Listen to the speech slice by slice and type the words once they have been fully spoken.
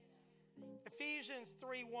Ephesians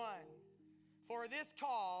 3:1. For this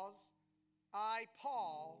cause, I,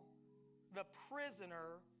 Paul, the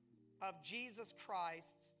prisoner of Jesus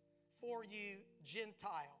Christ, for you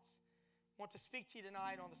Gentiles. I want to speak to you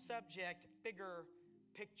tonight on the subject, bigger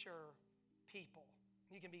picture people.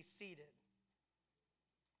 You can be seated.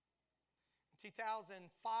 In 2005,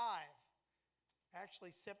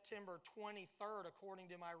 actually September 23rd, according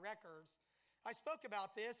to my records, I spoke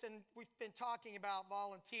about this, and we've been talking about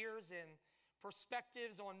volunteers and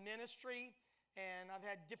perspectives on ministry, and I've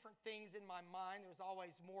had different things in my mind. There's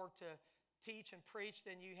always more to teach and preach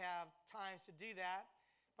than you have times to do that.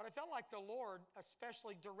 But I felt like the Lord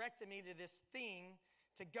especially directed me to this theme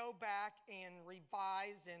to go back and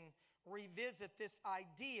revise and revisit this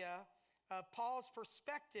idea of Paul's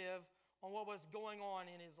perspective on what was going on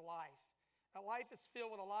in his life. Now, life is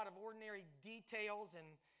filled with a lot of ordinary details and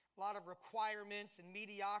a lot of requirements and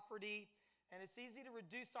mediocrity, and it's easy to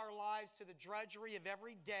reduce our lives to the drudgery of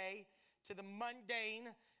every day, to the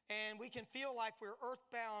mundane, and we can feel like we're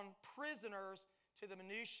earthbound prisoners to the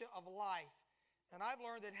minutia of life. And I've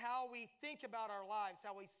learned that how we think about our lives,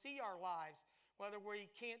 how we see our lives, whether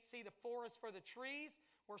we can't see the forest for the trees,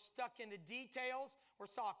 we're stuck in the details,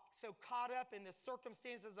 we're so caught up in the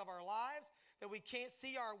circumstances of our lives that we can't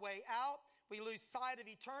see our way out, we lose sight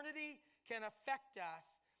of eternity, can affect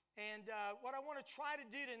us. And what I want to try to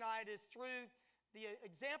do tonight is through the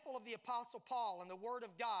example of the Apostle Paul and the Word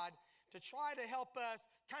of God to try to help us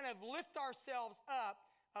kind of lift ourselves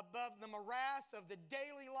up above the morass of the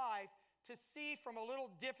daily life to see from a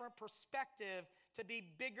little different perspective, to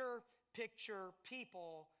be bigger picture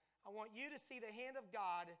people. I want you to see the hand of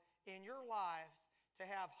God in your lives, to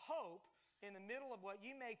have hope in the middle of what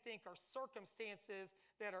you may think are circumstances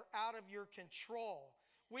that are out of your control.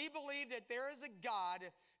 We believe that there is a God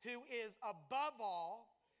who is above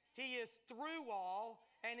all, He is through all,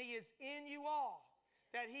 and He is in you all.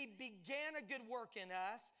 That He began a good work in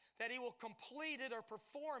us, that He will complete it or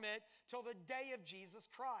perform it till the day of Jesus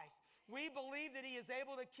Christ. We believe that He is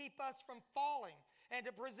able to keep us from falling and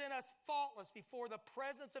to present us faultless before the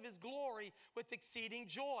presence of His glory with exceeding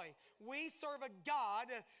joy. We serve a God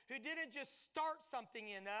who didn't just start something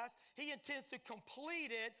in us, He intends to complete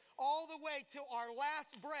it all the way to our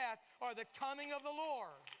last breath or the coming of the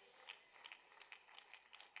Lord.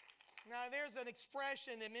 Now, there's an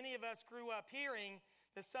expression that many of us grew up hearing,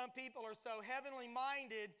 that some people are so heavenly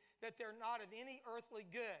minded that they're not of any earthly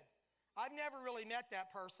good. I've never really met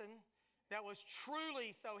that person that was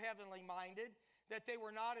truly so heavenly minded that they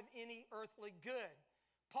were not of any earthly good.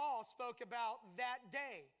 Paul spoke about that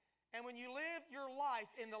day. And when you live your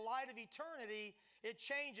life in the light of eternity, it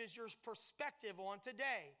changes your perspective on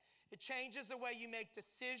today. It changes the way you make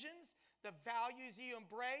decisions, the values you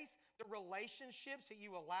embrace, the relationships that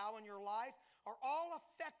you allow in your life are all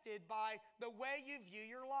affected by the way you view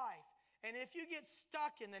your life. And if you get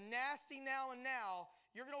stuck in the nasty now and now,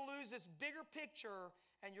 you're going to lose this bigger picture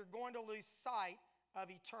and you're going to lose sight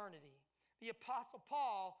of eternity. The Apostle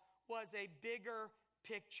Paul was a bigger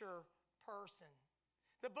picture person.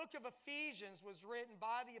 The book of Ephesians was written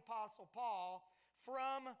by the Apostle Paul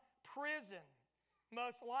from prison,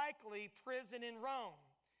 most likely prison in Rome.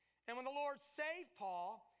 And when the Lord saved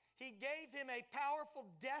Paul, He gave him a powerful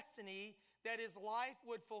destiny that his life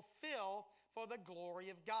would fulfill for the glory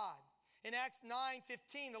of God. In Acts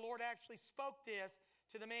 9:15, the Lord actually spoke this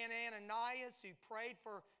to the man Ananias who prayed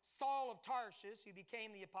for Saul of Tarsus, who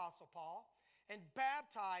became the Apostle Paul, and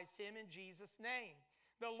baptized him in Jesus' name.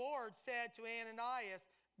 The Lord said to Ananias,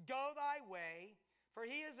 "Go thy way, for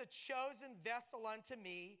he is a chosen vessel unto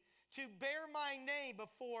me to bear my name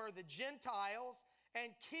before the Gentiles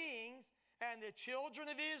and kings and the children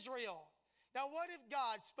of Israel." Now, what if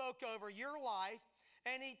God spoke over your life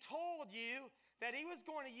and He told you that He was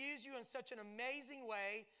going to use you in such an amazing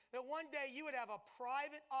way that one day you would have a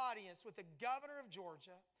private audience with the governor of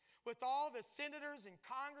Georgia, with all the senators and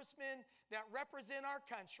congressmen that represent our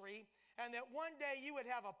country, and that one day you would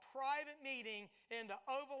have a private meeting in the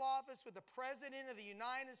Oval Office with the President of the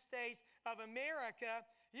United States of America?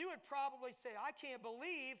 You would probably say, "I can't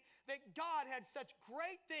believe that God had such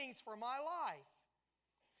great things for my life."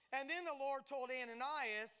 And then the Lord told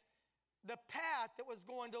Ananias the path that was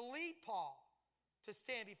going to lead Paul to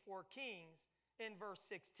stand before kings in verse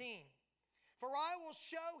 16. "For I will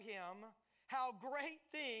show him how great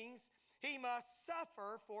things he must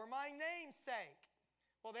suffer for my name's sake."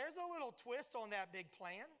 Well, there's a little twist on that big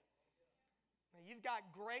plan. Now, you've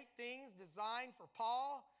got great things designed for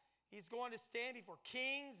Paul. He's going to stand before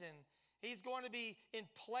kings, and he's going to be in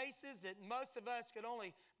places that most of us could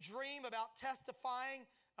only dream about, testifying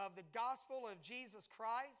of the gospel of Jesus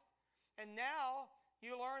Christ. And now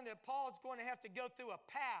you learn that Paul is going to have to go through a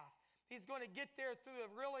path. He's going to get there through a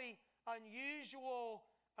really unusual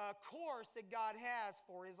course that God has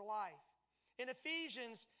for his life. In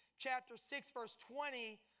Ephesians chapter 6, verse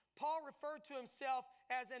 20, Paul referred to himself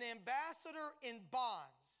as an ambassador in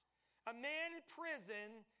bonds, a man in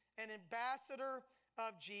prison, an ambassador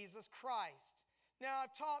of Jesus Christ. Now,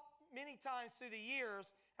 I've taught many times through the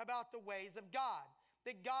years about the ways of God,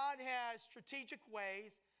 that God has strategic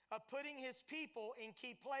ways of putting his people in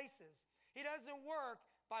key places. He doesn't work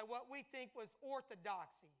by what we think was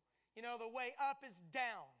orthodoxy. You know, the way up is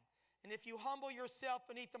down. And if you humble yourself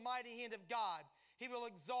beneath the mighty hand of God, he will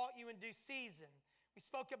exalt you in due season. We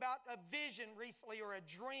spoke about a vision recently, or a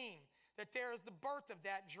dream, that there is the birth of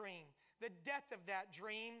that dream, the death of that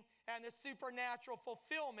dream, and the supernatural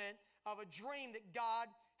fulfillment of a dream that God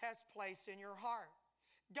has placed in your heart.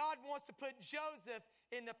 God wants to put Joseph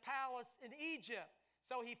in the palace in Egypt,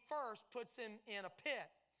 so he first puts him in a pit.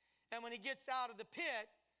 And when he gets out of the pit,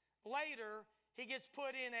 later he gets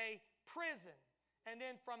put in a prison. And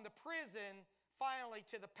then from the prison, finally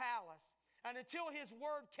to the palace. And until his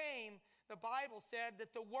word came, the Bible said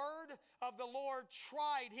that the word of the Lord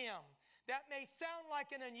tried him. That may sound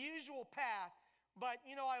like an unusual path, but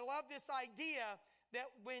you know, I love this idea that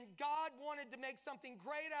when God wanted to make something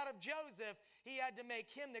great out of Joseph, he had to make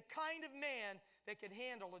him the kind of man that could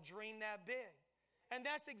handle a dream that big. And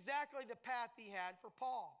that's exactly the path he had for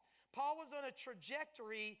Paul. Paul was on a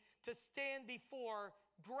trajectory to stand before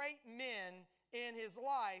great men in his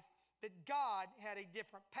life, that God had a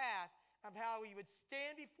different path of how he would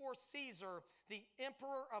stand before Caesar, the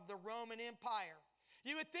emperor of the Roman Empire.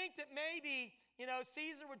 You would think that maybe, you know,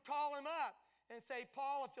 Caesar would call him up and say,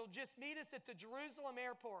 Paul, if you'll just meet us at the Jerusalem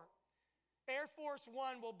airport, Air Force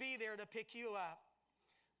One will be there to pick you up.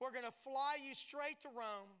 We're going to fly you straight to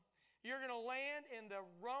Rome. You're going to land in the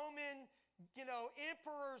Roman, you know,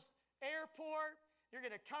 emperor's airport. You're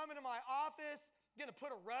going to come into my office. I'm going to put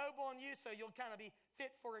a robe on you so you'll kind of be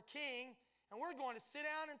fit for a king. And we're going to sit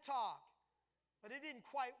down and talk. But it didn't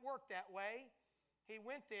quite work that way. He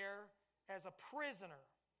went there as a prisoner.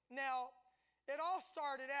 Now, it all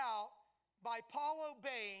started out by Paul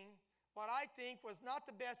obeying what I think was not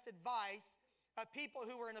the best advice of people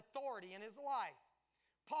who were in authority in his life.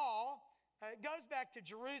 Paul goes back to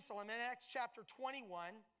Jerusalem in Acts chapter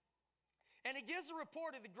 21, and he gives a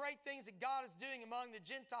report of the great things that God is doing among the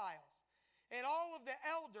Gentiles. And all of the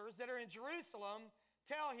elders that are in Jerusalem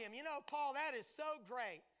tell him, you know, Paul, that is so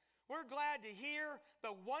great. We're glad to hear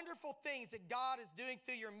the wonderful things that God is doing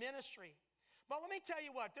through your ministry. But let me tell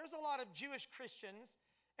you what, there's a lot of Jewish Christians,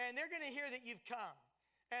 and they're going to hear that you've come.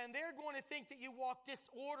 And they're going to think that you walk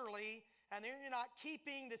disorderly, and you're not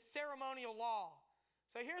keeping the ceremonial law.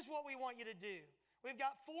 So here's what we want you to do. We've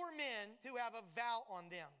got 4 men who have a vow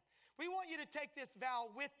on them. We want you to take this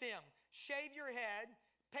vow with them. Shave your head.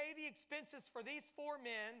 Pay the expenses for these 4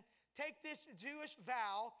 men, take this Jewish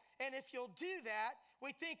vow, and if you'll do that,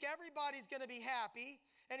 we think everybody's going to be happy.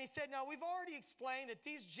 And he said, now, we've already explained that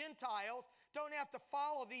these Gentiles don't have to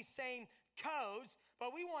follow these same codes,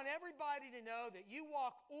 but we want everybody to know that you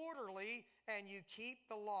walk orderly and you keep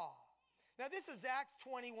the law. Now, this is Acts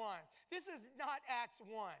 21. This is not Acts 1.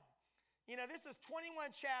 You know, this is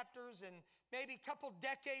 21 chapters and maybe a couple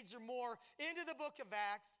decades or more into the book of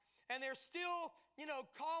Acts. And they're still, you know,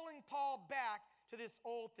 calling Paul back to this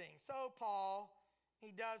old thing. So Paul,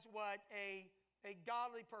 he does what a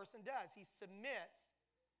godly person does. He submits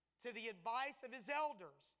to the advice of his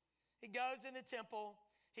elders. He goes in the temple.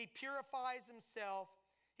 He purifies himself.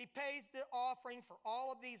 He pays the offering for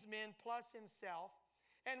all of these men plus himself.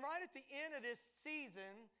 And right at the end of this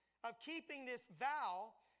season of keeping this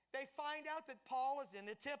vow, they find out that Paul is in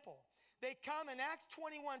the temple. They come, and Acts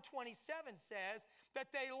 21:27 says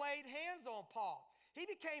that they laid hands on Paul. He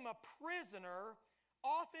became a prisoner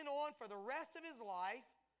off and on for the rest of his life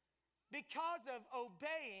because of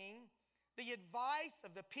obeying the advice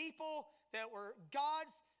of the people that were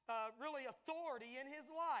God's really authority in his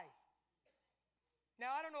life.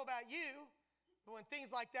 Now, I don't know about you, but when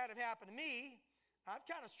things like that have happened to me, I've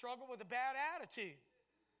kind of struggled with a bad attitude.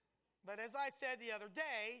 But as I said the other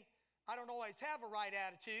day, I don't always have a right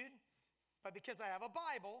attitude. But because I have a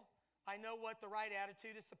Bible, I know what the right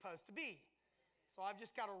attitude is supposed to be. So I've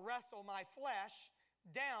just got to wrestle my flesh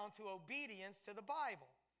down to obedience to the Bible.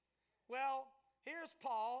 Well, here's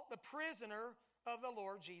Paul, the prisoner of the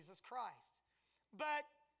Lord Jesus Christ. But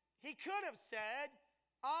he could have said,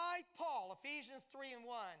 I, Paul, Ephesians 3:1,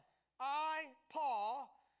 I, Paul,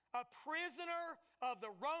 a prisoner of the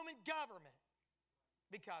Roman government,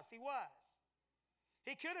 because he was.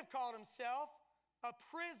 He could have called himself a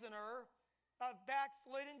prisoner of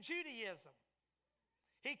backslidden Judaism.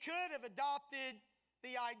 He could have adopted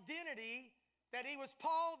the identity that he was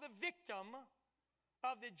Paul, the victim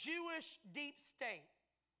of the Jewish deep state.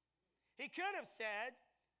 He could have said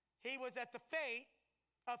he was at the fate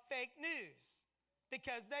of fake news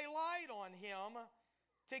because they lied on him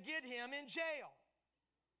to get him in jail.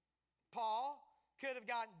 Paul could have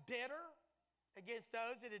gotten bitter against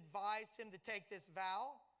those that advised him to take this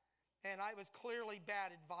vow, and it was clearly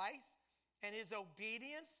bad advice, and his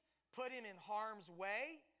obedience put him in harm's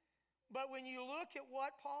way. But when you look at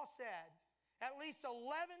what Paul said, at least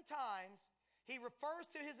 11 times he refers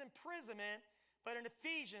to his imprisonment, but in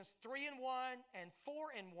Ephesians 3:1 and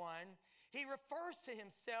 4:1, he refers to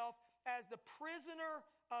himself as the prisoner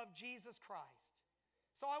of Jesus Christ.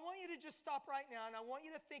 So I want you to just stop right now, and I want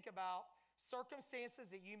you to think about circumstances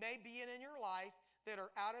that you may be in your life that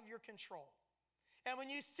are out of your control. And when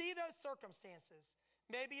you see those circumstances,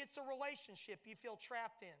 maybe it's a relationship you feel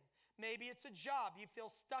trapped in. Maybe it's a job you feel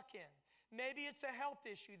stuck in. Maybe it's a health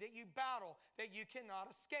issue that you battle that you cannot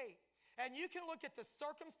escape. And you can look at the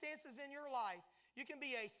circumstances in your life. You can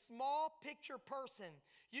be a small picture person.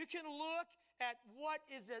 You can look at what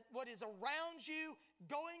is around you,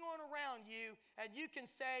 going on around you, and you can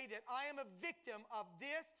say that I am a victim of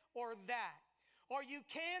this or that. Or you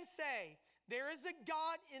can say, there is a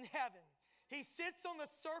God in heaven. He sits on the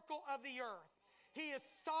circle of the earth. He is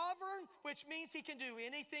sovereign, which means he can do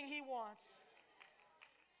anything he wants.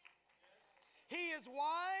 He is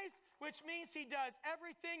wise, which means he does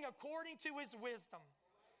everything according to his wisdom.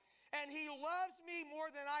 And he loves me more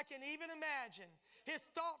than I can even imagine. His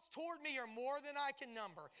thoughts toward me are more than I can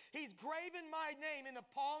number. He's graven my name in the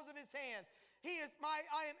palms of his hands.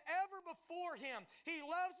 I am ever before him. He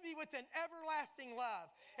loves me with an everlasting love.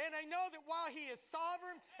 And I know that while he is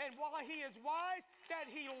sovereign and while he is wise, that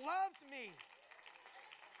he loves me.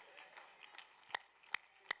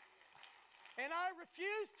 And I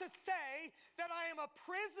refuse to say that I am a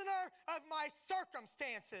prisoner of my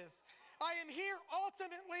circumstances. I am here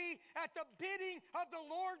ultimately at the bidding of the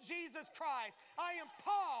Lord Jesus Christ. I am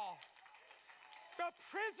Paul, the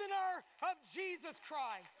prisoner of Jesus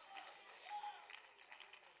Christ.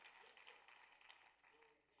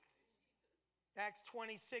 Acts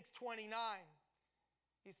 26:29.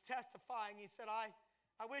 He's testifying. He said, I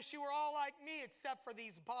wish you were all like me except for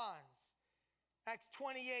these bonds. Acts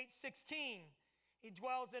 28:16. He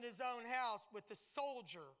dwells in his own house with the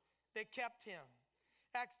soldier that kept him.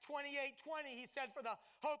 Acts 28:20, he said, for the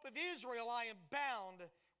hope of Israel, I am bound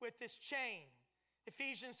with this chain.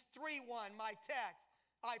 Ephesians 3:1, my text,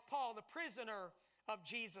 I, Paul, the prisoner of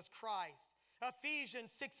Jesus Christ.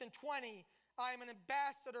 Ephesians 6:20, I am an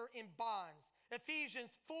ambassador in bonds.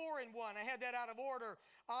 Ephesians 4:1, I had that out of order.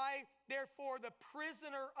 I, therefore, the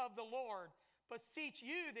prisoner of the Lord, beseech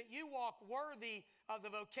you that you walk worthy of the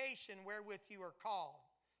vocation wherewith you are called.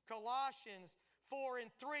 Colossians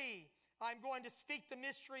 4:3, I'm going to speak the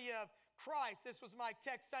mystery of Christ. This was my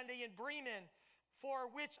text Sunday in Bremen, for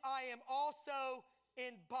which I am also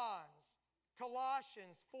in bonds.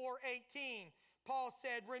 Colossians 4:18, Paul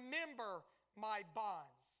said, remember my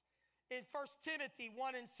bonds. In 1 Timothy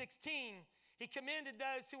 1:16, he commended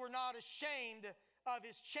those who were not ashamed of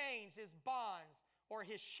his chains, his bonds, or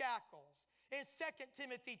his shackles. In 2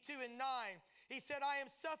 Timothy 2:9, he said, I am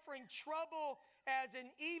suffering trouble as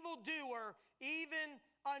an evildoer, even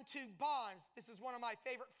unto bonds. This is one of my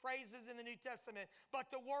favorite phrases in the New Testament.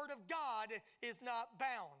 But the word of God is not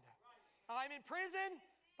bound. I'm in prison,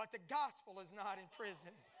 but the gospel is not in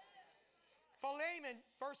prison. Philemon,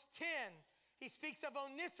 verse 10, he speaks of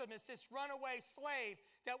Onesimus, this runaway slave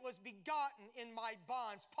that was begotten in my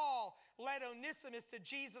bonds. Paul led Onesimus to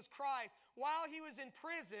Jesus Christ while he was in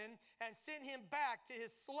prison and sent him back to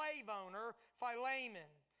his slave owner, Philemon.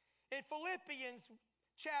 In Philippians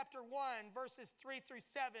chapter 1, verses 3 through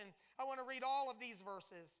 7, I want to read all of these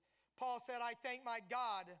verses. Paul said, I thank my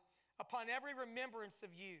God upon every remembrance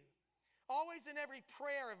of you, always in every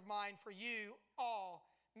prayer of mine for you all,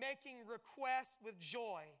 making requests with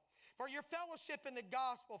joy for your fellowship in the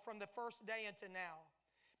gospel from the first day unto now,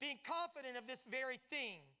 being confident of this very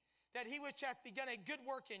thing, that he which hath begun a good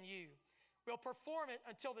work in you will perform it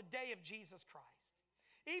until the day of Jesus Christ.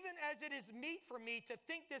 Even as it is meet for me to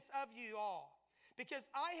think this of you all, because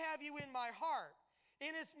I have you in my heart,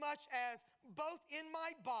 inasmuch as both in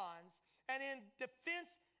my bonds and in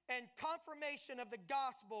defense and confirmation of the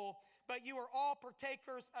gospel, but you are all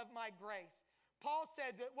partakers of my grace. Paul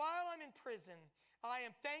said that while I'm in prison, I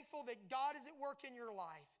am thankful that God is at work in your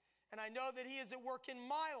life, and I know that he is at work in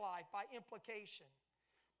my life by implication.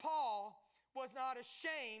 Paul was not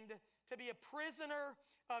ashamed to be a prisoner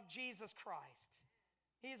of Jesus Christ.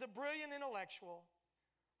 He is a brilliant intellectual,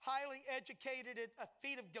 highly educated at the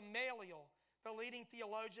feet of Gamaliel, the leading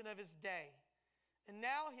theologian of his day. And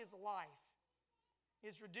now his life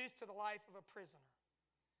is reduced to the life of a prisoner.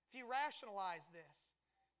 If you rationalize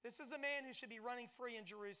this is a man who should be running free in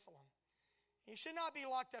Jerusalem. He should not be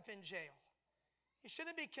locked up in jail. He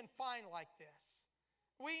shouldn't be confined like this.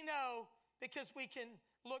 We know, because we can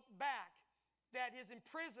look back, that his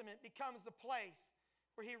imprisonment becomes the place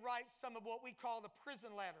where he writes some of what we call the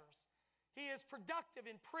prison letters. He is productive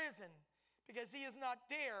in prison because he is not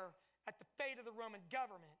there at the fate of the Roman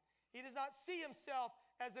government. He does not see himself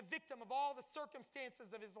as a victim of all the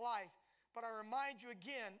circumstances of his life. But I remind you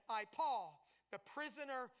again, I, Paul, the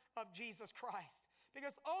prisoner of Jesus Christ.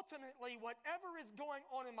 Because ultimately, whatever is going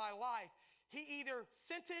on in my life, he either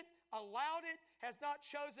sent it, allowed it, has not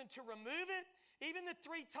chosen to remove it. Even the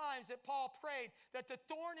 3 times that Paul prayed that the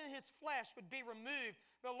thorn in his flesh would be removed,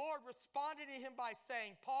 the Lord responded to him by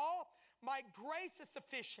saying, Paul, my grace is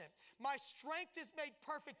sufficient. My strength is made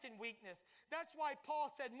perfect in weakness. That's why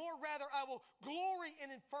Paul said, more rather I will glory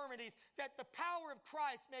in infirmities, that the power of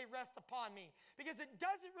Christ may rest upon me. Because it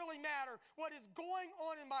doesn't really matter what is going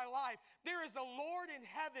on in my life. There is a Lord in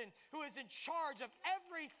heaven who is in charge of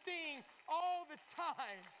everything all the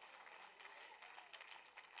time.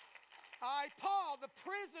 I, Paul, the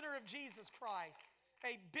prisoner of Jesus Christ,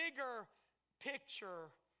 a bigger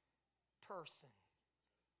picture person.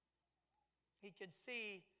 He could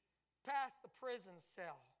see past the prison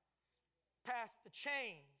cell, past the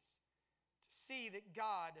chains, to see that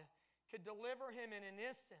God could deliver him in an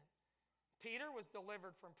instant. Peter was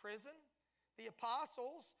delivered from prison. The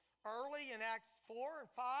apostles, early in Acts 4 and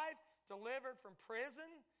 5, delivered from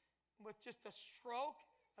prison with just a stroke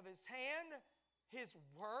of his hand, his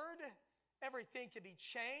word. Everything could be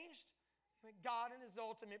changed. God, in his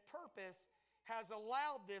ultimate purpose, has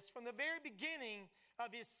allowed this from the very beginning of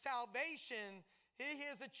his salvation. He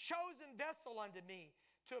is a chosen vessel unto me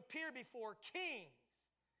to appear before kings,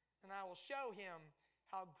 and I will show him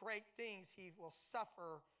how great things he will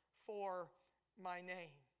suffer for my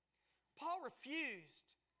name. Paul refused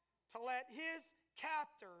to let his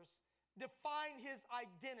captors define his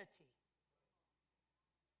identity.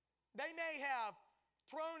 They may have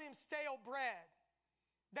thrown him stale bread.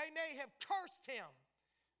 They may have cursed him.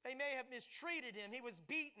 They may have mistreated him. He was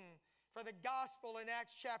beaten for the gospel in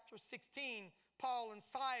Acts chapter 16. Paul and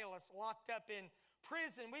Silas locked up in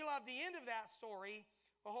prison. We love the end of that story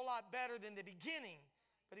a whole lot better than the beginning.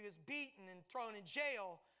 But he was beaten and thrown in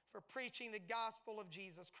jail for preaching the gospel of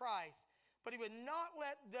Jesus Christ. But he would not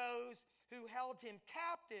let those who held him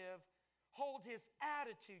captive hold his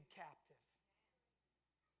attitude captive.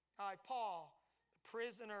 I, Paul, the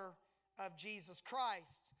prisoner of Jesus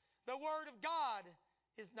Christ. The word of God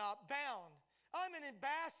is not bound. I'm an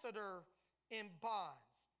ambassador in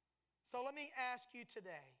bonds. So let me ask you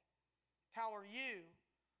today, how are you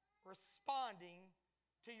responding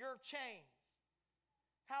to your chains?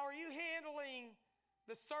 How are you handling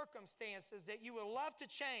the circumstances that you would love to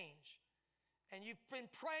change, and you've been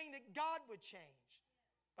praying that God would change,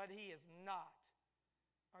 but he is not?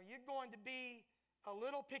 Are you going to be a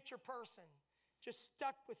little picture person, just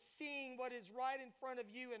stuck with seeing what is right in front of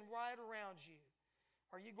you and right around you?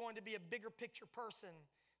 Are you going to be a bigger picture person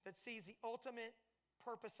that sees the ultimate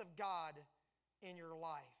purpose of God in your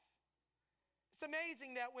life? It's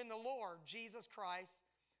amazing that when the Lord, Jesus Christ,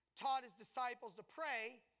 taught his disciples to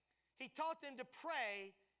pray, he taught them to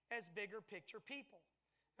pray as bigger picture people.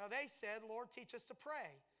 Now they said, Lord, teach us to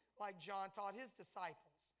pray, like John taught his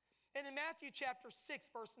disciples. And in Matthew chapter 6,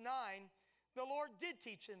 verse 9, the Lord did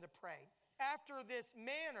teach them to pray. After this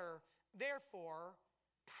manner, therefore,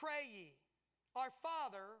 pray ye. Our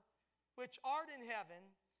Father, which art in heaven,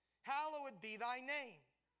 hallowed be thy name.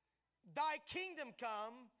 Thy kingdom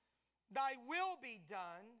come, thy will be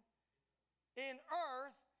done in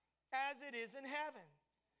earth as it is in heaven.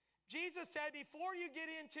 Jesus said, before you get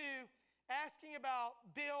into asking about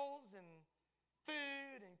bills and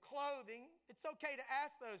food and clothing, it's okay to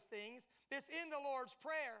ask those things. It's in the Lord's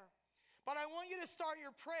Prayer. But I want you to start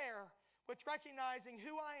your prayer with recognizing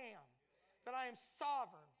who I am, that I am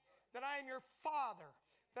sovereign, that I am your Father,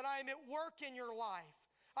 that I am at work in your life.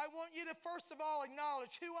 I want you to first of all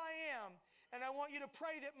acknowledge who I am, and I want you to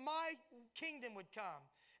pray that my kingdom would come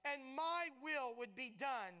and my will would be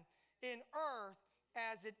done in earth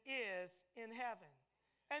as it is in heaven.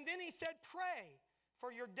 And then he said, pray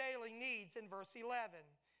for your daily needs in verse 11.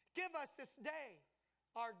 Give us this day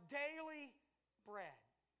our daily bread.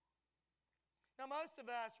 Now, most of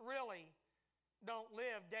us really don't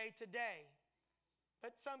live day to day,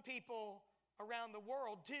 but some people around the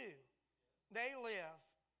world do. They live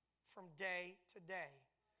from day to day.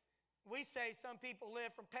 We say some people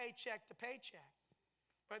live from paycheck to paycheck,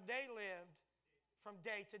 but they lived from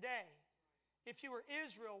day to day. If you were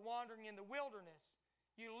Israel wandering in the wilderness,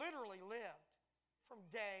 you literally lived from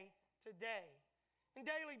day to day. And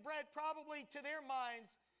daily bread probably to their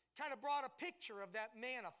minds kind of brought a picture of that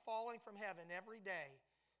manna falling from heaven every day,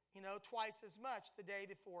 twice as much the day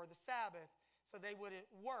before the Sabbath, so they wouldn't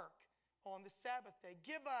work on the Sabbath day.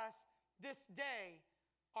 Give us this day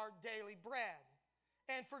our daily bread,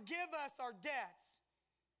 and forgive us our debts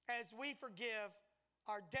as we forgive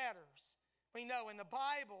our debtors. We know in the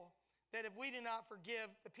Bible that if we do not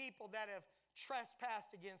forgive the people that have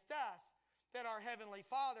trespassed against us, that our Heavenly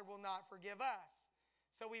Father will not forgive us.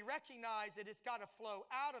 So we recognize that it's got to flow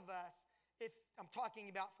out of us. If I'm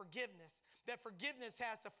talking about forgiveness, that forgiveness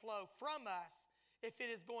has to flow from us if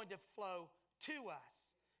it is going to flow to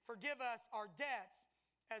us. Forgive us our debts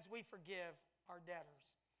as we forgive our debtors.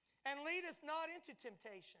 And lead us not into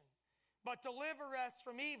temptation, but deliver us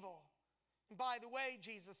from evil. And by the way,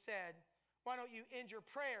 Jesus said, why don't you end your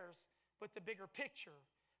prayers with the bigger picture?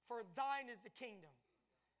 For thine is the kingdom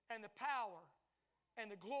and the power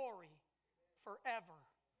and the glory forever.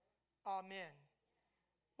 Amen.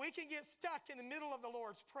 We can get stuck in the middle of the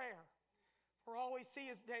Lord's Prayer, where all we see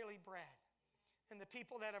is daily bread and the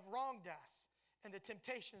people that have wronged us and the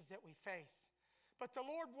temptations that we face. But the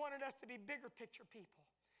Lord wanted us to be bigger picture people.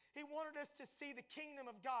 He wanted us to see the kingdom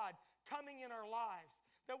of God coming in our lives,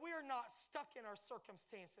 that we are not stuck in our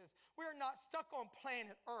circumstances. We are not stuck on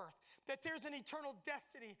planet Earth, that there's an eternal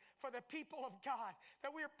destiny for the people of God,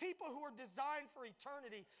 that we are people who are designed for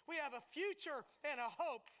eternity. We have a future and a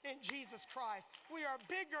hope in Jesus Christ. We are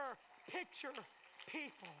bigger picture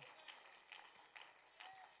people.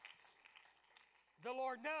 The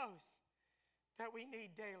Lord knows that we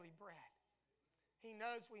need daily bread. He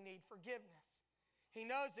knows we need forgiveness. He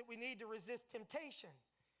knows that we need to resist temptation.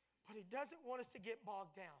 But He doesn't want us to get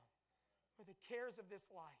bogged down with the cares of this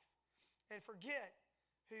life and forget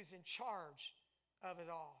who's in charge of it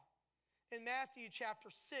all. In Matthew chapter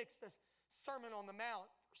 6, the Sermon on the Mount,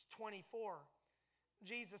 verse 24,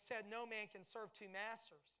 Jesus said, no man can serve two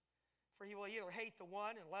masters, for he will either hate the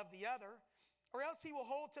one and love the other, or else he will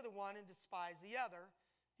hold to the one and despise the other.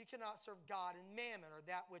 You cannot serve God and mammon, or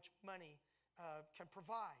that which money can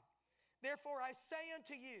provide. Therefore I say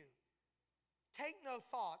unto you, take no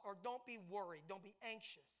thought, or don't be worried, don't be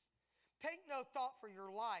anxious. Take no thought for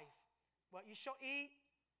your life, what you shall eat,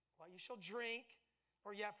 what you shall drink,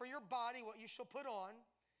 or yet for your body, what you shall put on.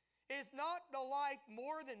 Is not the life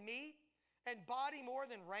more than meat, and body more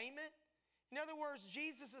than raiment? In other words,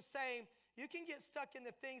 Jesus is saying, you can get stuck in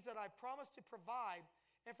the things that I promised to provide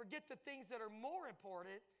and forget the things that are more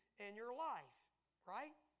important in your life,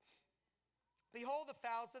 right? Behold the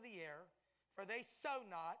fowls of the air, for they sow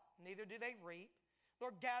not, neither do they reap,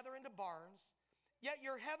 nor gather into barns, yet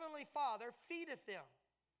your heavenly Father feedeth them.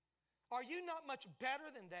 Are you not much better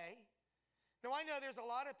than they? Now I know there's a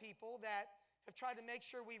lot of people that have tried to make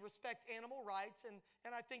sure we respect animal rights, and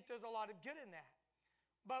I think there's a lot of good in that.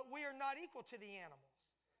 But we are not equal to the animals.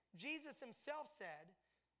 Jesus himself said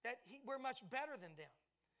that we're much better than them.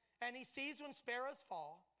 And he sees when sparrows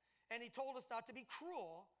fall, and he told us not to be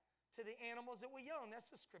cruel to the animals that we own. That's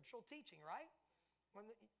the scriptural teaching, right?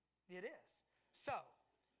 It is. So,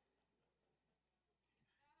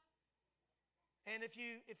 and if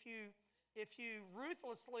you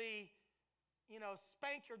ruthlessly,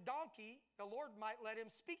 spank your donkey, the Lord might let him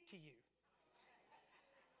speak to you.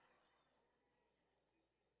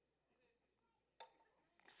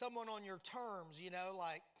 Someone on your terms,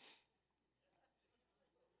 like,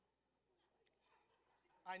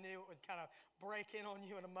 I knew it would kind of break in on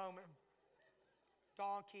you in a moment.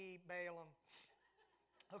 Donkey, Balaam.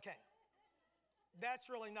 Okay. That's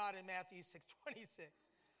really not in Matthew 6:26.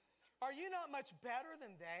 Are you not much better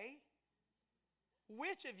than they?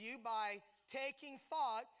 Which of you, by taking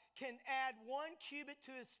thought, can add 1 cubit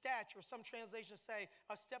to his stature? Some translations say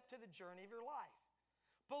a step to the journey of your life.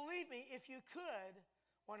 Believe me, if you could,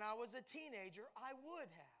 when I was a teenager, I would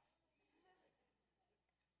have.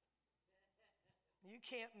 You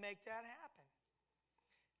can't make that happen.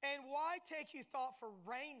 And why take you thought for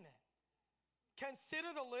raiment?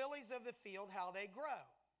 Consider the lilies of the field, how they grow.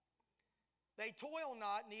 They toil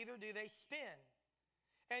not, neither do they spin.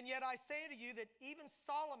 And yet I say to you that even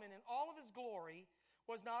Solomon in all of his glory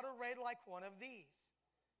was not arrayed like one of these.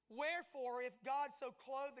 Wherefore, if God so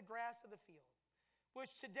clothe the grass of the field,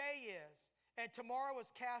 which today is, and tomorrow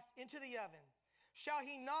is cast into the oven, shall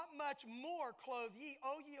he not much more clothe ye,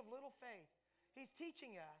 O ye of little faith? He's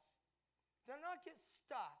teaching us to not get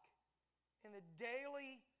stuck in the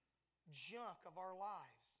daily junk of our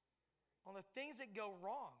lives, on the things that go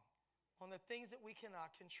wrong. on the things that we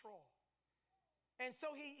cannot control. And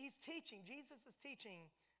so he's teaching, Jesus is teaching,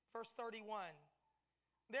 verse 31.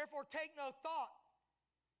 Therefore, take no thought.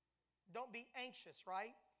 Don't be anxious,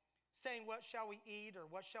 right? Saying, what shall we eat, or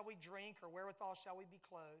what shall we drink, or wherewithal shall we be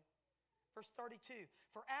clothed? Verse 32.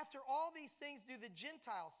 For after all these things do the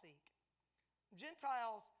Gentiles seek.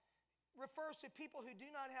 Gentiles refers to people who do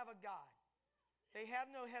not have a God. They have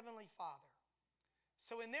no heavenly Father.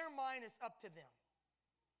 So in their mind, it's up to them.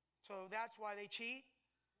 So that's why they cheat,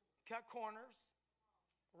 cut corners,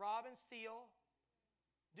 rob and steal,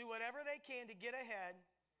 do whatever they can to get ahead,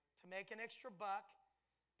 to make an extra buck,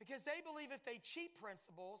 because they believe if they cheat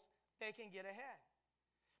principles, they can get ahead.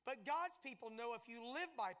 But God's people know if you live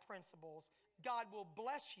by principles, God will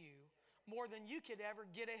bless you more than you could ever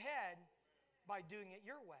get ahead by doing it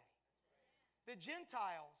your way. The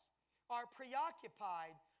Gentiles are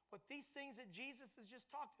preoccupied with these things that Jesus has just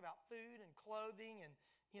talked about, food and clothing and,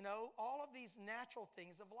 all of these natural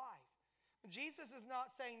things of life. Jesus is not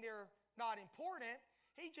saying they're not important.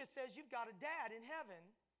 He just says you've got a dad in heaven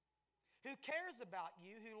who cares about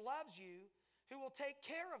you, who loves you, who will take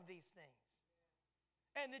care of these things.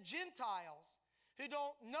 And the Gentiles who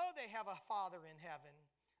don't know they have a Father in heaven,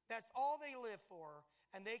 that's all they live for,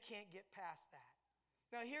 and they can't get past that.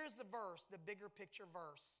 Now here's the verse, the bigger picture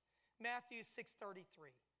verse. Matthew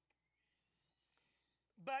 6:33.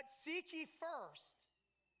 But seek ye first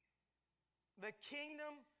the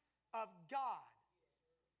kingdom of God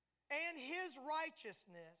and his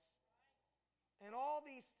righteousness, and all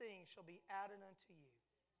these things shall be added unto you.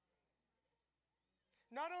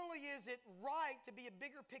 Not only is it right to be a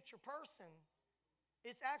bigger picture person,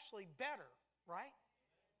 it's actually better, right?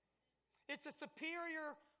 It's a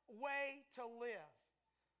superior way to live.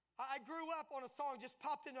 I grew up on a song, just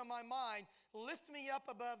popped into my mind, Lift Me Up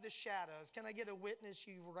Above the Shadows. Can I get a witness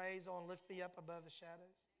you raise on Lift Me Up Above the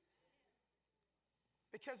Shadows?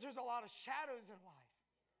 Because there's a lot of shadows in life.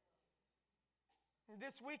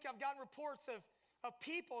 This week I've gotten reports of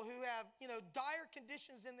people who have, dire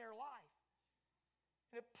conditions in their life.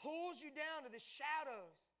 And it pulls you down to the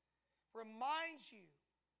shadows, reminds you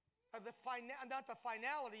of not the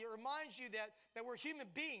finality, it reminds you that we're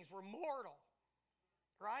human beings, we're mortal,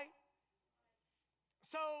 right?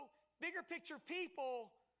 So bigger picture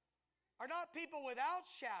people are not people without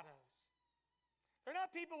shadows. They're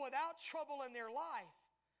not people without trouble in their life.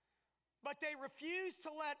 But they refuse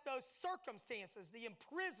to let those circumstances, the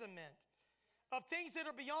imprisonment of things that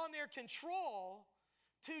are beyond their control,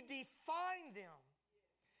 to define them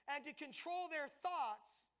and to control their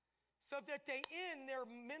thoughts so that they end their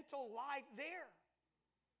mental life there.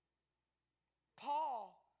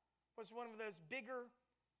 Paul was one of those bigger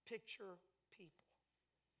picture people.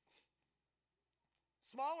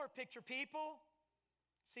 Smaller picture people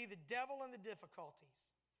see the devil and the difficulties.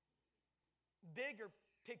 Bigger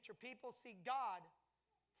picture people see God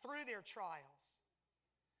through their trials.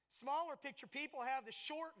 Smaller picture people have the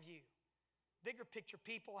short view. Bigger picture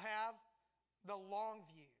people have the long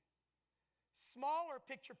view. Smaller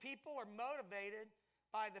picture people are motivated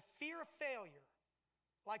by the fear of failure,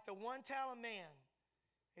 like the one-talent man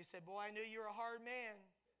who said, boy, I knew you were a hard man,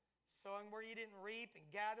 sowing where you didn't reap and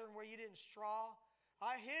gathering where you didn't straw.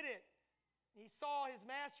 I hid it. He saw his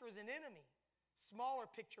master as an enemy. Smaller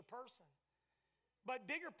picture person. But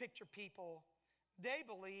bigger picture people, they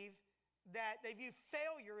believe that they view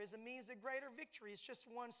failure as a means of greater victory. It's just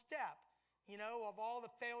one step. Of all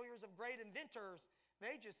the failures of great inventors,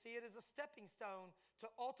 they just see it as a stepping stone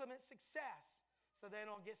to ultimate success, so they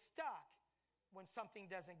don't get stuck when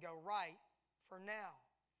something doesn't go right for now.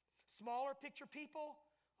 Smaller picture people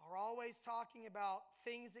are always talking about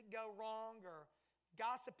things that go wrong or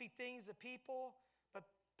gossipy things of people, but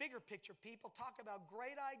bigger picture people talk about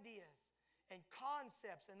great ideas and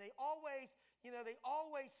concepts, and they always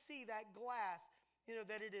see that glass,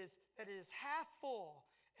 that it is half full,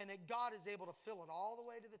 and that God is able to fill it all the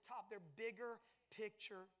way to the top. They're bigger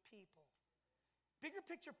picture people. Bigger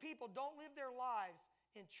picture people don't live their lives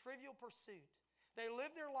in trivial pursuit. They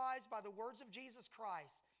live their lives by the words of Jesus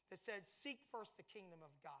Christ that said, seek first the kingdom of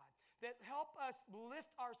God, that help us lift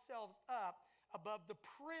ourselves up above the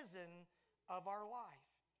prison of our life.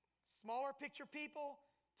 Smaller picture people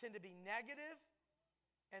tend to be negative,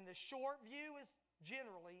 and the short view is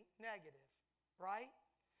generally negative, right?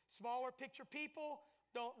 Smaller picture people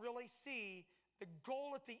don't really see the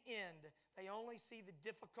goal at the end. They only see the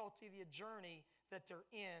difficulty, the journey that they're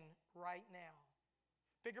in right now.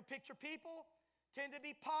 Bigger picture people tend to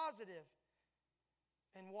be positive.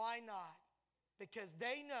 And why not? Because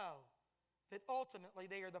they know that ultimately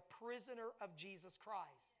they are the prisoner of Jesus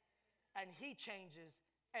Christ, and he changes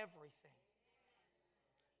everything.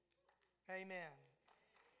 Amen.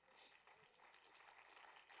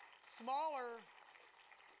 Smaller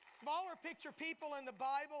picture people in the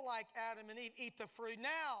Bible, like Adam and Eve, eat the fruit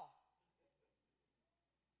now.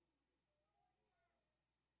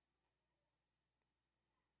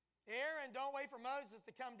 Aaron, don't wait for Moses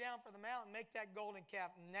to come down from the mountain. Make that golden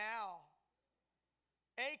calf now.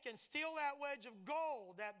 Achan, steal that wedge of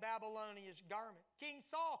gold, that Babylonian garment. King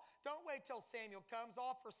Saul, don't wait till Samuel comes.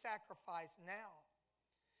 Offer sacrifice now.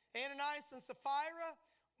 Ananias and Sapphira,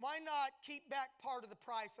 why not keep back part of the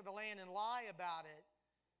price of the land and lie about it?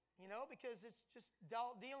 Because it's just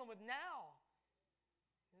dealing with now.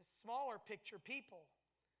 Smaller picture people.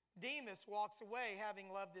 Demas walks away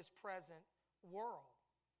having loved this present world.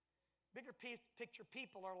 Bigger picture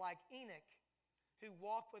people are like Enoch, who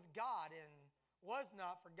walked with God and was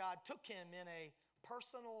not, for God took him in a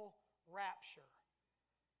personal rapture.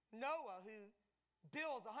 Noah, who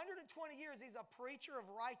builds 120 years, he's a preacher of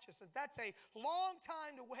righteousness. That's a long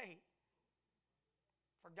time to wait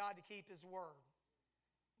for God to keep his word.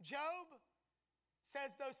 Job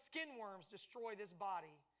says those skin worms destroy this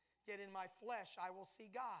body, yet in my flesh I will see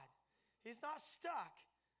God. He's not stuck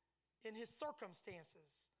in his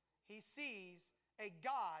circumstances. He sees a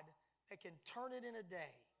God that can turn it in a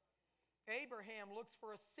day. Abraham looks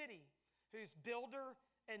for a city whose builder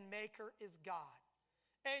and maker is God.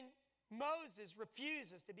 And Moses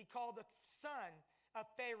refuses to be called the son of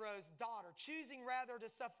Pharaoh's daughter, choosing rather to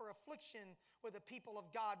suffer affliction with the people of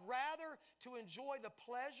God, rather to enjoy the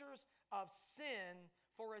pleasures of sin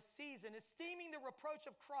for a season, esteeming the reproach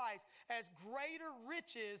of Christ as greater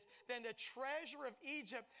riches than the treasure of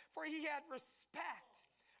Egypt, for he had respect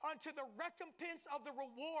unto the recompense of the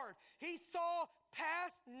reward. He saw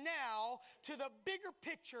past now to the bigger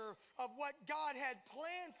picture of what God had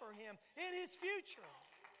planned for him in his future.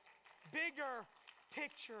 Bigger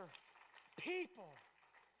picture people.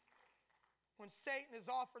 When Satan is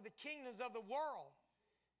offered the kingdoms of the world,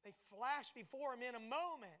 they flash before him in a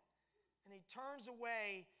moment, and he turns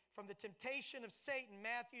away from the temptation of Satan.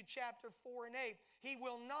 Matthew chapter 4 and 8. He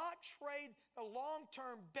will not trade the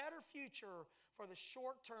long-term better future for the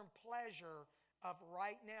short-term pleasure of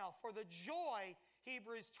right now. For the joy,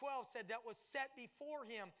 Hebrews 12 said, that was set before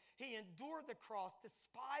him, he endured the cross,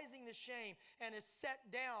 despising the shame, and is set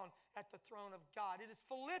down at the throne of God. It is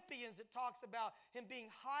Philippians that talks about him being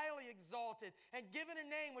highly exalted and given a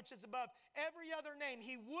name which is above every other name.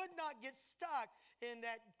 He would not get stuck in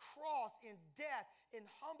that cross, in death, in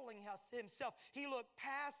humbling himself. He looked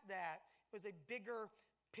past that. It was a bigger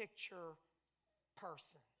picture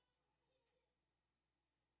person.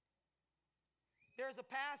 There's a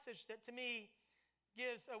passage that to me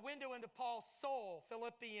gives a window into Paul's soul,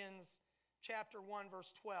 Philippians chapter 1,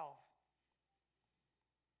 verse 12.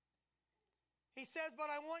 He says,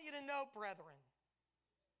 but I want you to know, brethren,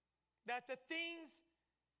 that the things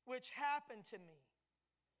which happened to me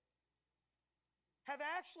have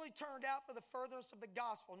actually turned out for the furtherance of the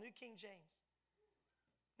gospel, New King James.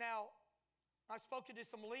 Now, I've spoken to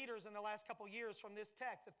some leaders in the last couple years from this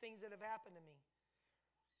text of things that have happened to me.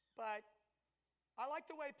 But I like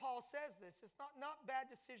the way Paul says this. It's not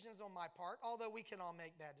bad decisions on my part, although we can all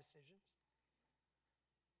make bad decisions.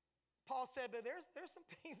 Paul said, but there's some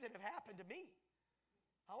things that have happened to me.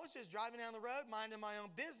 I was just driving down the road, minding my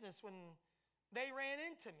own business when they ran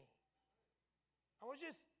into me. I was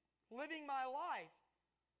just living my life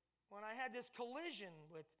when I had this collision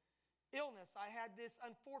with illness. I had this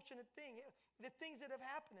unfortunate thing, the things that have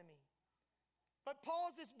happened to me. But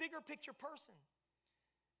Paul's this bigger picture person.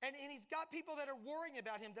 And he's got people that are worrying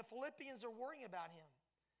about him. The Philippians are worrying about him.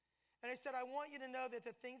 And he said, I want you to know that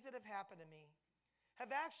the things that have happened to me have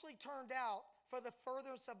actually turned out for the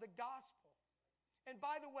furtherance of the gospel. And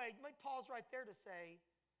by the way, let me pause right there to say,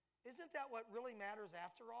 isn't that what really matters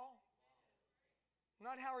after all?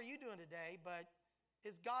 Not how are you doing today, but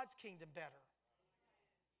is God's kingdom better?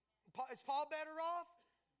 Is Paul better off?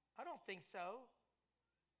 I don't think so.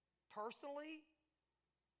 Personally,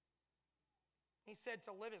 he said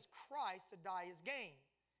to live is Christ, to die is gain.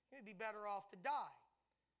 You'd be better off to die.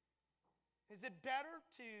 Is it better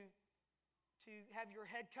to have your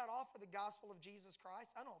head cut off for the gospel of Jesus Christ?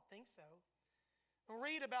 I don't think so. And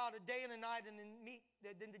read about a day and a night in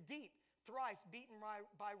the deep, thrice beaten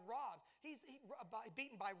by rods.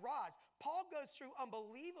 Beaten by rods. Paul goes through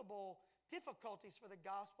unbelievable difficulties for the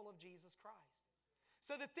gospel of Jesus Christ.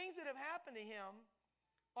 So the things that have happened to him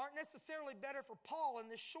aren't necessarily better for Paul in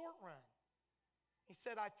the short run. He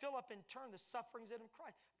said, I fill up in turn the sufferings that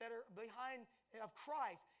are behind of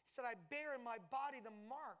Christ. He said, I bear in my body the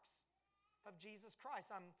marks of Jesus Christ.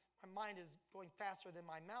 My mind is going faster than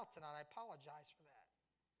my mouth tonight. I apologize for that.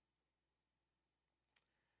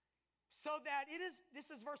 So that it is,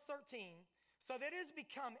 this is verse 13, so that it has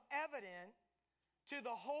become evident to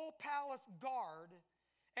the whole palace guard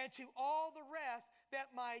and to all the rest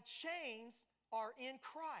that my chains are in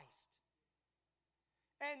Christ.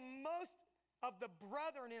 And most of the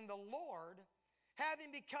brethren in the Lord,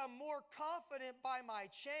 having become more confident by my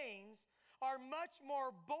chains, are much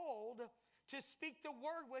more bold to speak the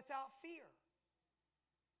word without fear.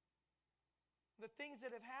 The things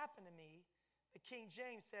that have happened to me, the King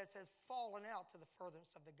James says, has fallen out to the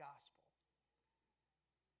furtherance of the gospel.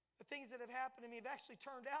 The things that have happened to me have actually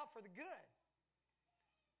turned out for the good.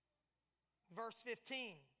 Verse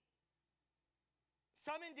 15.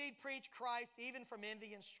 Some indeed preach Christ even from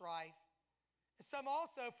envy and strife, and some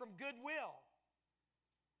also from goodwill.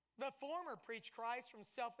 The former preach Christ from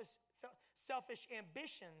selfish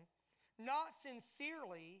ambition, not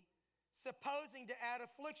sincerely, supposing to add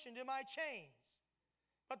affliction to my chains,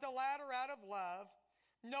 but the latter out of love,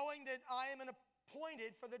 knowing that I am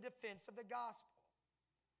appointed for the defense of the gospel.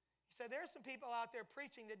 He said, there are some people out there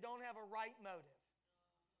preaching that don't have a right motive.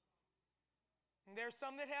 And there are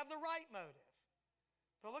some that have the right motive.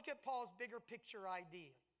 But look at Paul's bigger picture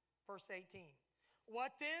idea. Verse 18.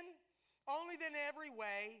 What then? Only then every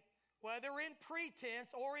way, whether in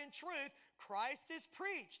pretense or in truth, Christ is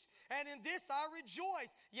preached. And in this I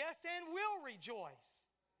rejoice, yes, and will rejoice.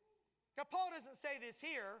 Now, Paul doesn't say this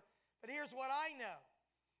here, but here's what I know.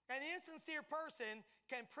 An insincere person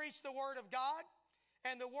can preach the word of God,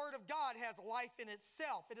 and the word of God has life in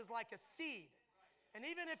itself. It is like a seed. And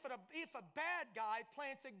even if a bad guy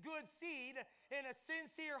plants a good seed in a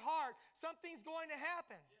sincere heart, something's going to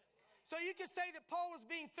happen. So you could say that Paul is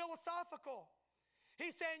being philosophical.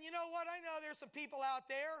 He's saying, you know what, I know there's some people out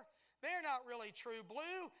there, they're not really true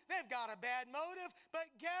blue. They've got a bad motive. But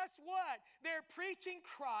guess what? They're preaching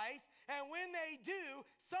Christ, and when they do,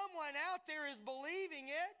 someone out there is believing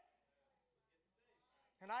it,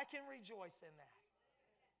 and I can rejoice in that.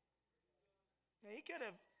 Now, he could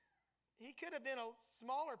have been a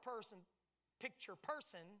smaller picture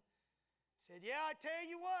person, said, yeah, I tell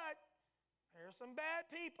you what, there's some bad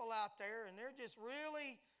people out there, and they're just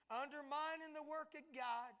really undermining the work of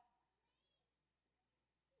God.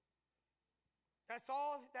 That's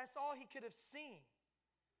all he could have seen.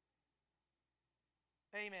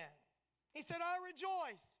 Amen. He said, I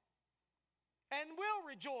rejoice and will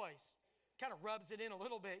rejoice. Kind of rubs it in a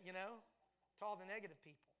little bit, to all the negative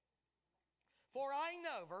people. For I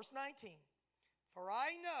know, verse 19, for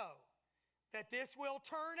I know that this will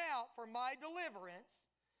turn out for my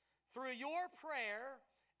deliverance through your prayer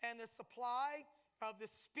and the supply of the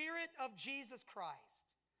Spirit of Jesus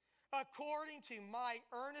Christ, according to my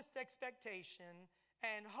earnest expectation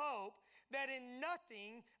and hope that in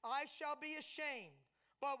nothing I shall be ashamed,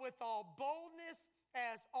 but with all boldness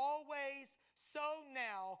as always, so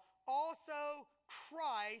now also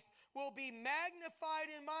Christ will be magnified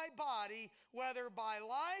in my body, whether by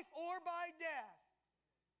life or by death.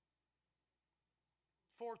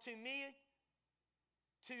 For to me,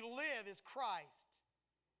 to live is Christ,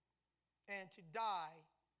 and to die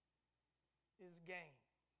is gain.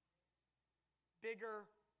 Bigger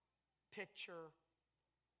picture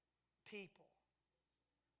people.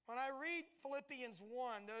 When I read Philippians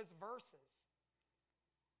 1, those verses,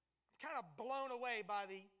 I'm kind of blown away by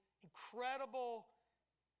the incredible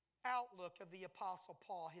outlook of the Apostle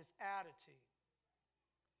Paul, his attitude.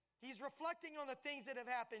 He's reflecting on the things that have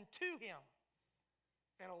happened to him,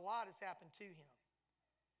 and a lot has happened to him.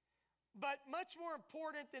 But much more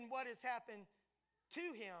important than what has happened to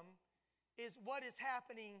him is what is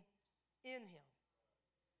happening in him.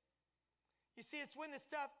 You see, it's when the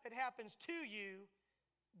stuff that happens to you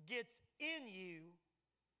gets in you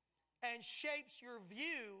and shapes your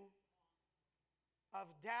view of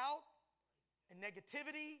doubt and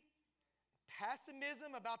negativity,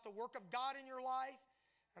 pessimism about the work of God in your life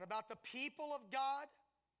and about the people of God.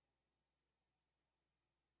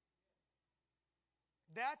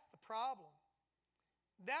 That's the problem.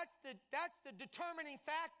 That's the determining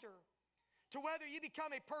factor to whether you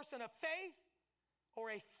become a person of faith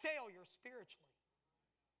or a failure spiritually.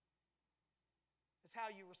 It's how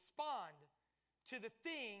you respond to the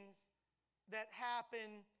things that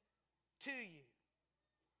happen to you.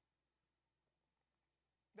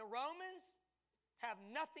 The Romans have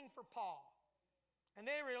nothing for Paul, and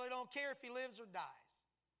they really don't care if he lives or dies.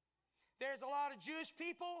 There's a lot of Jewish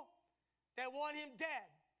people that want him dead.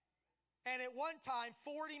 And at one time,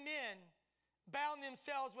 40 men bound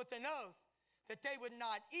themselves with an oath that they would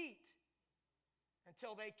not eat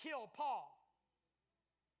until they killed Paul.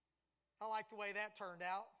 I like the way that turned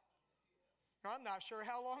out. I'm not sure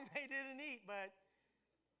how long they didn't eat, but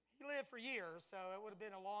He lived for years, so it would have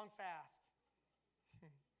been a long fast.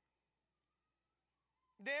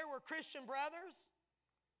 There were Christian brothers.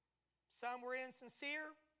 Some were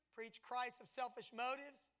insincere, preached Christ of selfish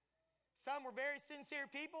motives. Some were very sincere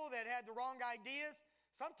people that had the wrong ideas.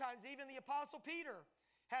 Sometimes even the Apostle Peter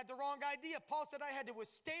had the wrong idea. Paul said, I had to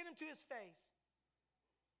withstand him to his face.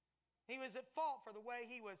 He was at fault for the way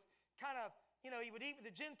he was kind of, he would eat with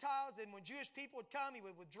the Gentiles, and when Jewish people would come, he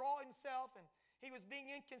would withdraw himself, and he was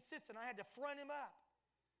being inconsistent. I had to front him up.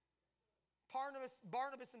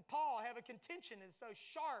 Barnabas and Paul have a contention that's so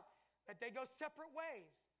sharp that they go separate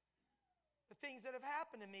ways. The things that have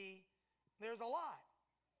happened to me, there's a lot.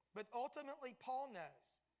 But ultimately, Paul knows,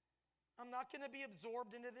 I'm not going to be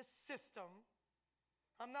absorbed into this system.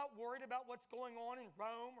 I'm not worried about what's going on in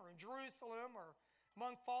Rome or in Jerusalem or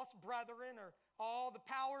among false brethren or all the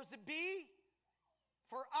powers that be.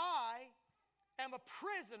 For I am a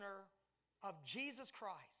prisoner of Jesus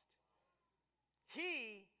Christ.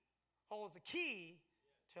 He holds the key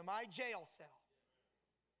to my jail cell.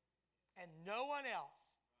 And no one else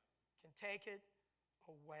can take it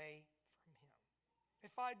away from him.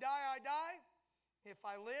 If I die, I die. If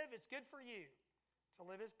I live, it's good for you. To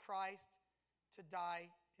live is Christ, to die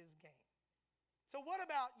is gain. So what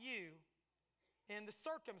about you in the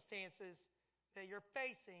circumstances that you're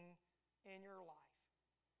facing in your life?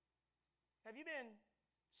 Have you been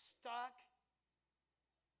stuck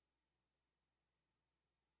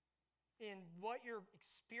in what you're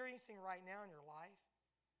experiencing right now in your life?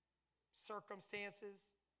 Circumstances,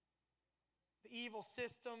 the evil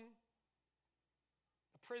system,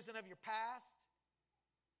 the prison of your past,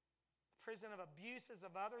 the prison of abuses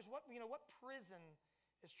of others. What prison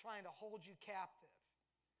is trying to hold you captive?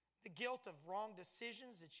 The guilt of wrong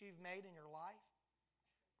decisions that you've made in your life,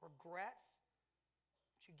 regrets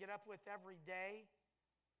that you get up with every day.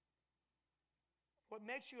 What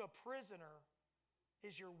makes you a prisoner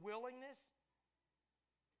is your willingness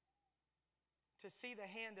to see the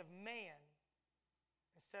hand of man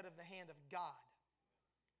instead of the hand of God.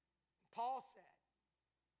 Paul said,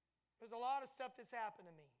 there's a lot of stuff that's happened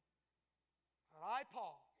to me. But I,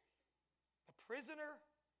 Paul, the prisoner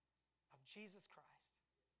of Jesus Christ.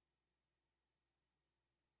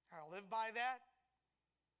 I'll live by that,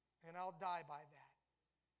 and I'll die by that.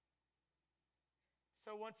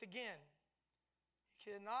 So once again, you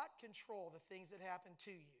cannot control the things that happen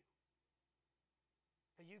to you.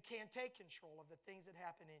 But you can take control of the things that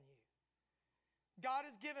happen in you. God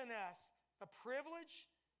has given us the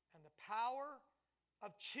privilege and the power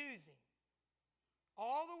of choosing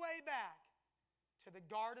all the way back to the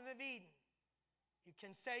Garden of Eden. You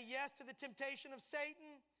can say yes to the temptation of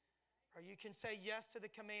Satan, or you can say yes to the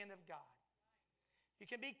command of God. You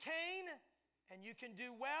can be Cain, and you can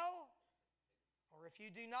do well, or if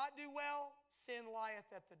you do not do well, sin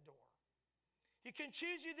lieth at the door. You can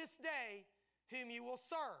choose you this day whom you will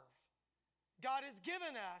serve. God has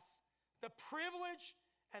given us the privilege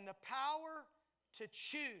and the power to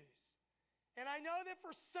choose. And I know that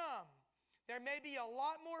for some, there may be a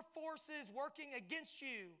lot more forces working against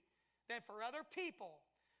you than for other people,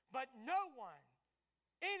 but no one,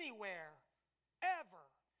 anywhere, ever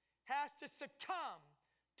has to succumb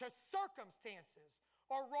to circumstances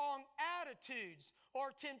or wrong attitudes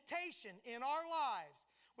or temptation in our lives.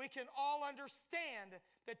 We can all understand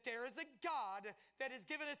that there is a God that has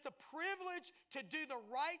given us the privilege to do the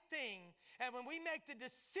right thing. And when we make the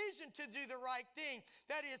decision to do the right thing,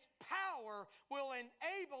 that His power will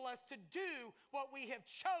enable us to do what we have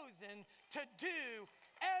chosen to do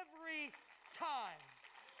every time.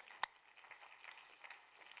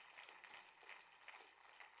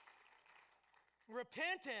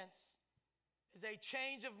 Repentance is a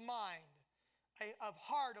change of mind, of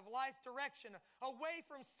heart, of life direction, away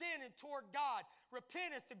from sin and toward God.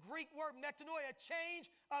 Repentance, the Greek word metanoia, a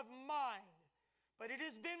change of mind. But it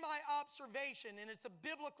has been my observation, and it's a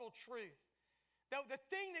biblical truth, that the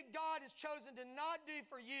thing that God has chosen to not do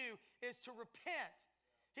for you is to repent.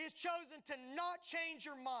 He has chosen to not change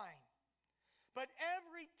your mind. But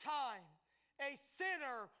every time a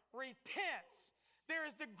sinner repents, there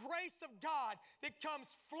is the grace of God that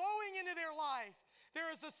comes flowing into their life. There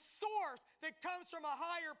is a source that comes from a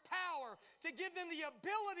higher power to give them the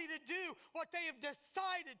ability to do what they have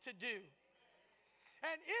decided to do.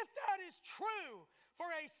 And if that is true for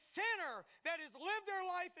a sinner that has lived their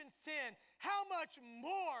life in sin, how much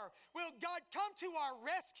more will God come to our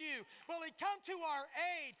rescue? Will He come to our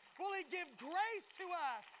aid? Will He give grace to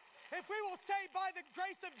us? If we will say, by the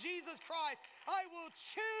grace of Jesus Christ, I will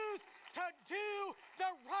choose to do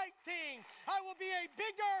the right thing. I will be a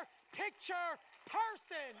bigger picture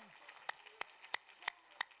person.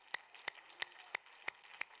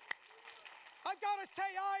 I've got to say,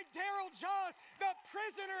 I, Daryl Johns, the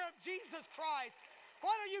prisoner of Jesus Christ.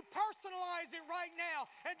 Why don't you personalize it right now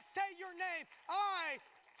and say your name? I,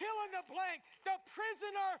 fill in the blank, the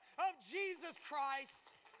prisoner of Jesus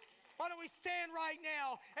Christ. Why don't we stand right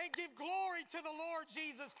now and give glory to the Lord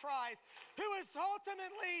Jesus Christ, who is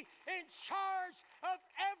ultimately in charge of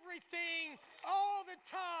everything all the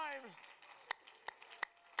time.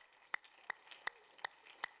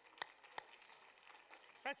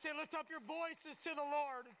 That's it. Lift up your voices to the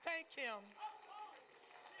Lord and thank Him.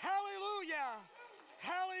 Hallelujah.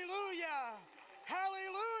 Hallelujah.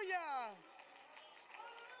 Hallelujah.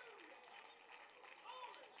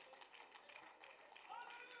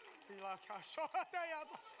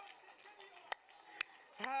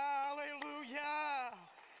 Hallelujah.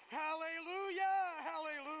 Hallelujah.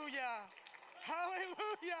 Hallelujah.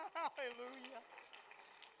 Hallelujah. Hallelujah.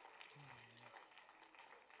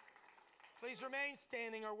 Please remain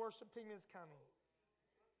standing. Our worship team is coming.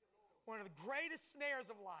 One of the greatest snares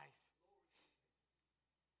of life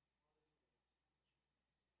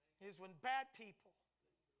is when bad people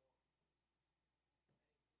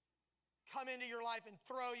come into your life and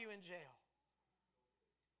throw you in jail.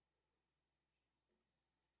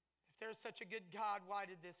 If there's such a good God, why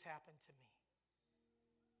did this happen to me?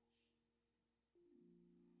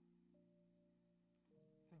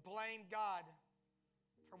 And blame God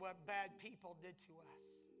for what bad people did to us.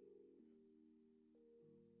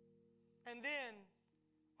 And then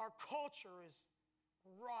our culture is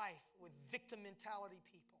rife with victim mentality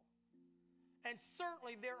people. And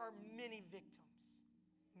certainly there are many victims,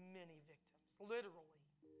 literally.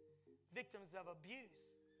 Victims of abuse,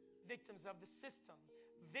 victims of the system,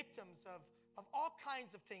 victims of all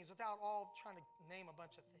kinds of things without all trying to name a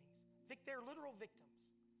bunch of things. They're literal victims.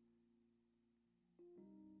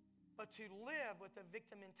 But to live with a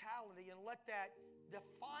victim mentality and let that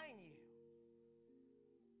define you,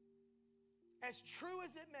 as true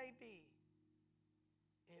as it may be,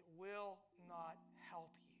 it will not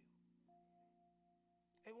help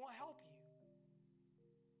you. It won't help you.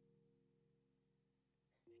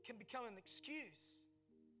 It can become an excuse.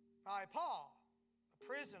 I, Paul, a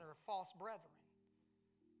prisoner of false brethren.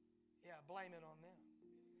 Yeah, blame it on them.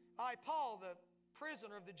 I, Paul, the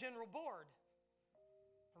prisoner of the general board,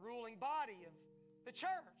 the ruling body of the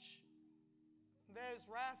church. Those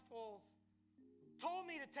rascals told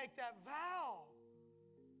me to take that vow.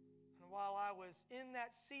 And while I was in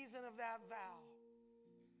that season of that vow,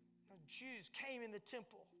 the Jews came in the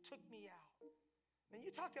temple, took me out. And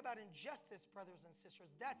you talk about injustice, brothers and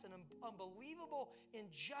sisters. That's an unbelievable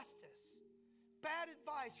injustice. Bad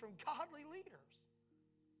advice from godly leaders.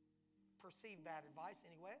 Perceived bad advice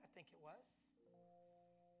anyway, I think it was.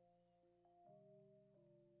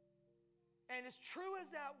 And as true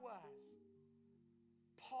as that was,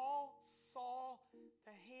 Paul saw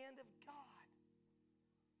the hand of God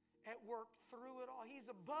at work through it all. He's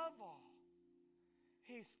above all.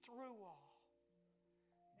 He's through all.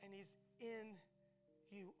 And He's in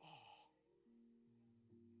you all.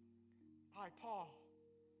 I, Paul,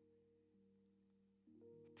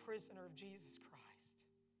 the prisoner of Jesus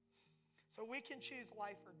Christ. So we can choose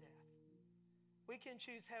life or death. We can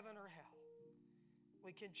choose heaven or hell.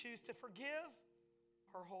 We can choose to forgive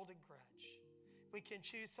or hold a grudge. We can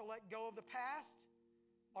choose to let go of the past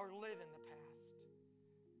or live in the past.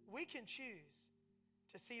 We can choose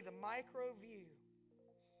to see the micro view,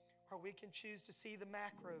 or we can choose to see the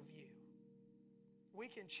macro view. We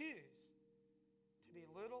can choose to be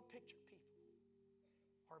little picture people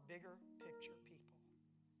or bigger picture people.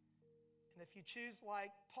 And if you choose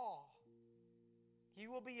like Paul, you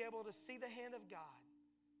will be able to see the hand of God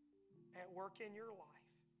at work in your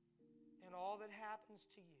life and all that happens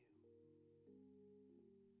to you.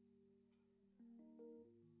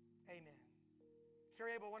 Amen. If you're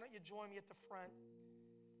able, why don't you join me at the front?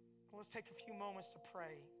 Let's take a few moments to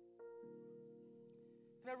pray.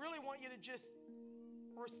 And I really want you to just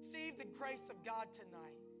receive the grace of God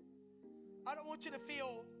tonight. I don't want you to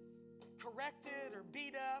feel corrected or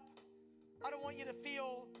beat up. I don't want you to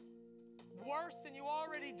feel worse than you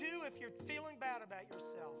already do if you're feeling bad about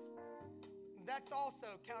yourself. That's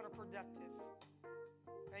also counterproductive.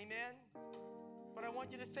 Amen? But I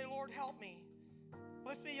want you to say, Lord, help me.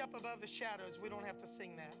 Lift me up above the shadows. We don't have to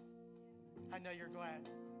sing that. I know you're glad.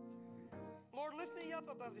 Lord, lift me up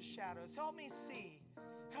above the shadows. Help me see.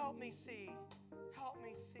 Help me see. Help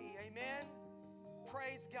me see. Amen?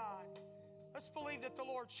 Praise God. Let's believe that the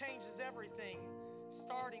Lord changes everything,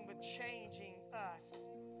 starting with changing us.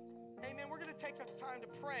 Amen. We're going to take a time to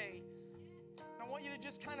pray. I want you to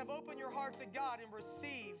just kind of open your heart to God and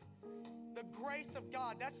receive the grace of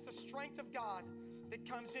God. That's the strength of God that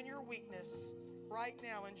comes in your weakness. right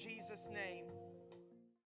now in Jesus' name.